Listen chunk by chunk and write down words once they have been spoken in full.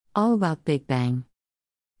All about Big Bang.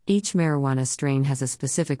 Each marijuana strain has a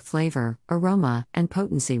specific flavor, aroma, and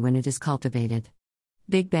potency when it is cultivated.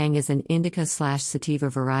 Big Bang is an indica/sativa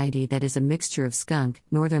variety that is a mixture of skunk,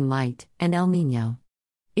 Northern Light, and El Niño.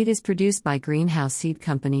 It is produced by Greenhouse Seed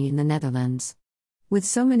Company in the Netherlands. With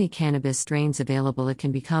so many cannabis strains available, it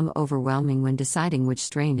can become overwhelming when deciding which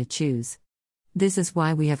strain to choose. This is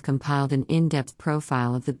why we have compiled an in-depth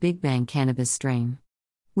profile of the Big Bang cannabis strain.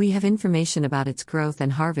 We have information about its growth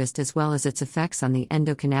and harvest as well as its effects on the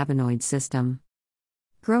endocannabinoid system.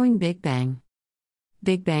 Growing Big Bang.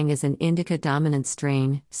 Big Bang is an indica-dominant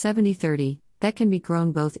strain, 70-30, that can be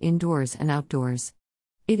grown both indoors and outdoors.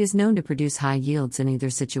 It is known to produce high yields in either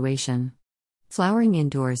situation. Flowering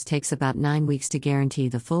indoors takes about 9 weeks to guarantee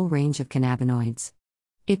the full range of cannabinoids.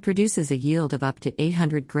 It produces a yield of up to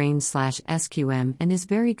 800 grains/SQM and is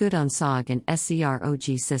very good on SOG and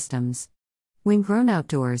SCROG systems. When grown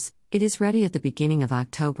outdoors, it is ready at the beginning of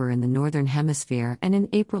October in the Northern Hemisphere and in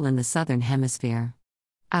April in the Southern Hemisphere.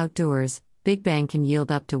 Outdoors, Big Bang can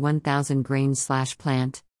yield up to 1,000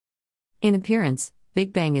 grains/plant. In appearance,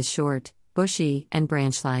 Big Bang is short, bushy, and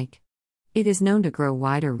branch-like. It is known to grow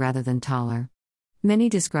wider rather than taller. Many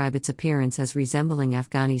describe its appearance as resembling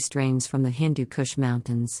Afghani strains from the Hindu Kush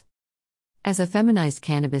Mountains. As a feminized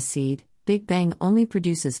cannabis seed, Big Bang only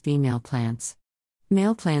produces female plants.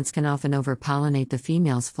 Male plants can often overpollinate the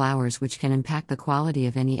female's flowers, which can impact the quality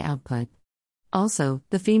of any output. Also,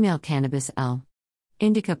 the female cannabis L.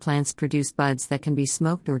 indica plants produce buds that can be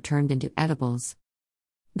smoked or turned into edibles.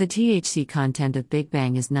 The THC content of Big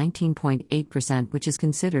Bang is 19.8%, which is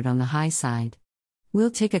considered on the high side.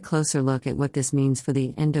 We'll take a closer look at what this means for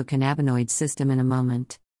the endocannabinoid system in a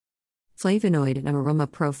moment. Flavonoid and aroma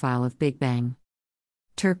profile of Big Bang.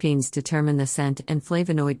 Terpenes determine the scent and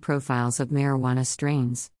flavonoid profiles of marijuana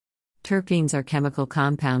strains. Terpenes are chemical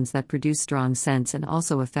compounds that produce strong scents and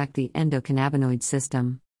also affect the endocannabinoid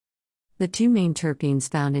system. The two main terpenes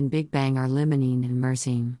found in Big Bang are limonene and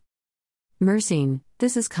myrcene. Myrcene,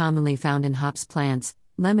 this is commonly found in hops plants,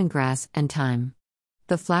 lemongrass, and thyme.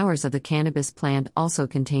 The flowers of the cannabis plant also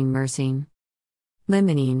contain myrcene.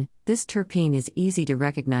 Limonene, this terpene is easy to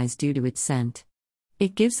recognize due to its scent.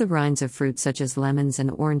 It gives the rinds of fruits such as lemons and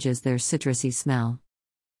oranges their citrusy smell.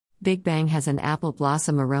 Big Bang has an apple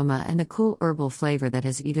blossom aroma and a cool herbal flavor that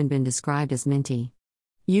has even been described as minty.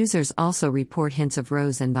 Users also report hints of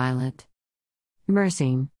rose and violet.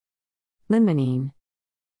 Myrcene. Limonene.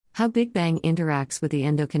 How Big Bang interacts with the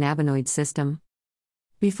endocannabinoid system.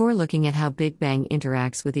 Before looking at how Big Bang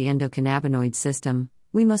interacts with the endocannabinoid system,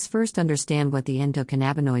 we must first understand what the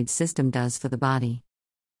endocannabinoid system does for the body.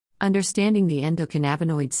 Understanding the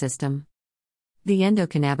endocannabinoid system. The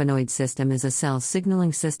endocannabinoid system is a cell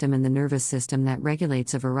signaling system in the nervous system that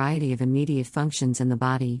regulates a variety of immediate functions in the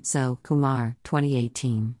body, so Kumar,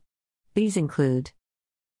 2018. These include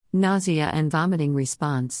nausea and vomiting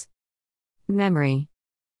response, memory,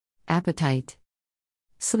 appetite,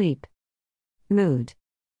 sleep, mood,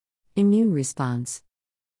 immune response,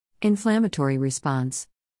 inflammatory response,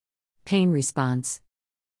 pain response.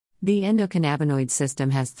 The endocannabinoid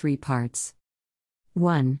system has 3 parts.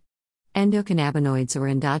 1. Endocannabinoids or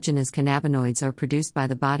endogenous cannabinoids are produced by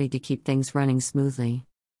the body to keep things running smoothly.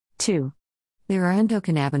 2. There are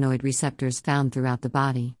endocannabinoid receptors found throughout the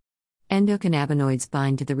body. Endocannabinoids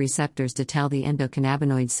bind to the receptors to tell the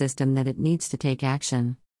endocannabinoid system that it needs to take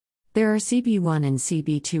action. There are CB1 and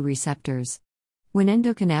CB2 receptors. When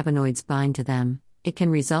endocannabinoids bind to them, it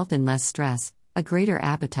can result in less stress, a greater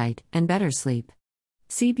appetite, and better sleep.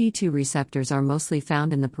 CB2 receptors are mostly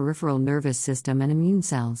found in the peripheral nervous system and immune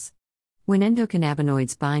cells. When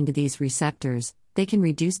endocannabinoids bind to these receptors, they can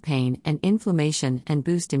reduce pain and inflammation and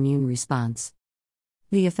boost immune response.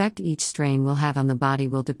 The effect each strain will have on the body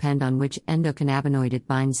will depend on which endocannabinoid it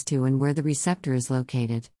binds to and where the receptor is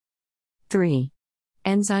located. 3.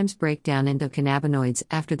 Enzymes break down endocannabinoids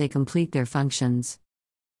after they complete their functions.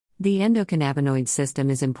 The endocannabinoid system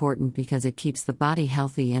is important because it keeps the body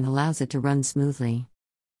healthy and allows it to run smoothly.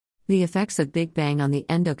 The effects of Big Bang on the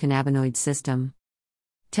endocannabinoid system.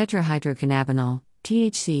 Tetrahydrocannabinol,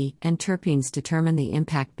 THC, and terpenes determine the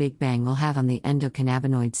impact Big Bang will have on the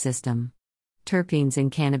endocannabinoid system. Terpenes in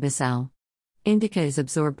cannabis L. indica is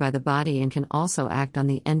absorbed by the body and can also act on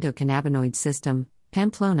the endocannabinoid system.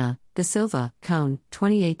 Pamplona, Da Silva, Cone,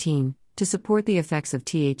 2018, to support the effects of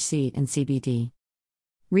THC and CBD.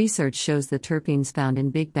 Research shows the terpenes found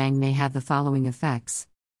in Big Bang may have the following effects.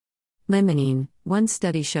 Limonene. One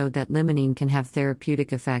study showed that limonene can have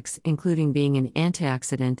therapeutic effects, including being an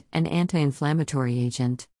antioxidant and anti-inflammatory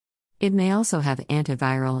agent. It may also have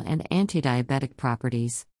antiviral and antidiabetic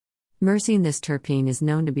properties. Myrcene. This terpene is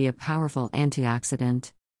known to be a powerful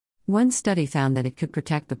antioxidant. One study found that it could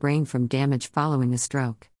protect the brain from damage following a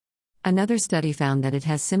stroke. Another study found that it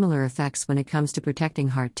has similar effects when it comes to protecting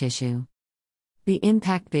heart tissue. The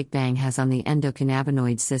impact Big Bang has on the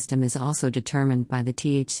endocannabinoid system is also determined by the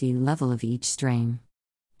THC level of each strain.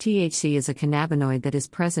 THC is a cannabinoid that is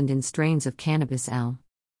present in strains of cannabis L.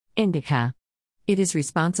 indica. It is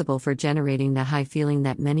responsible for generating the high feeling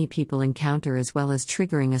that many people encounter as well as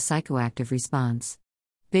triggering a psychoactive response.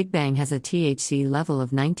 Big Bang has a THC level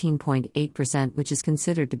of 19.8%, which is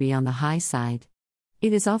considered to be on the high side.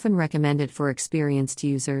 It is often recommended for experienced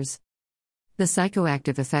users. The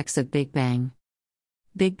psychoactive effects of Big Bang.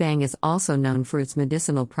 Big Bang is also known for its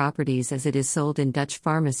medicinal properties as it is sold in Dutch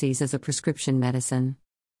pharmacies as a prescription medicine.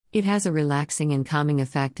 It has a relaxing and calming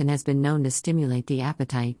effect and has been known to stimulate the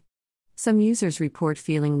appetite. Some users report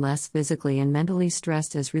feeling less physically and mentally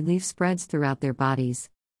stressed as relief spreads throughout their bodies.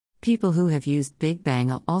 People who have used Big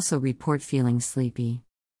Bang also report feeling sleepy.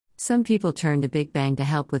 Some people turn to Big Bang to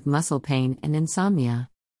help with muscle pain and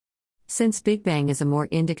insomnia. Since Big Bang is a more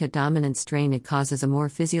indica-dominant strain, it causes a more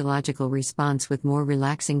physiological response with more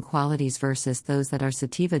relaxing qualities versus those that are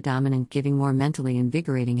sativa-dominant, giving more mentally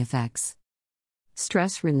invigorating effects.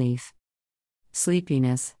 Stress relief.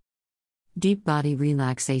 Sleepiness. Deep body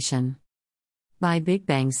relaxation. Buy Big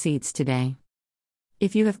Bang seeds today.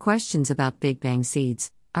 If you have questions about Big Bang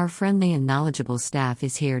seeds, our friendly and knowledgeable staff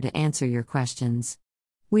is here to answer your questions.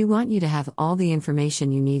 We want you to have all the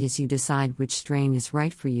information you need as you decide which strain is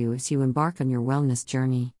right for you as you embark on your wellness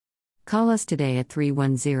journey. Call us today at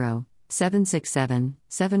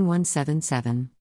 310-767-7177.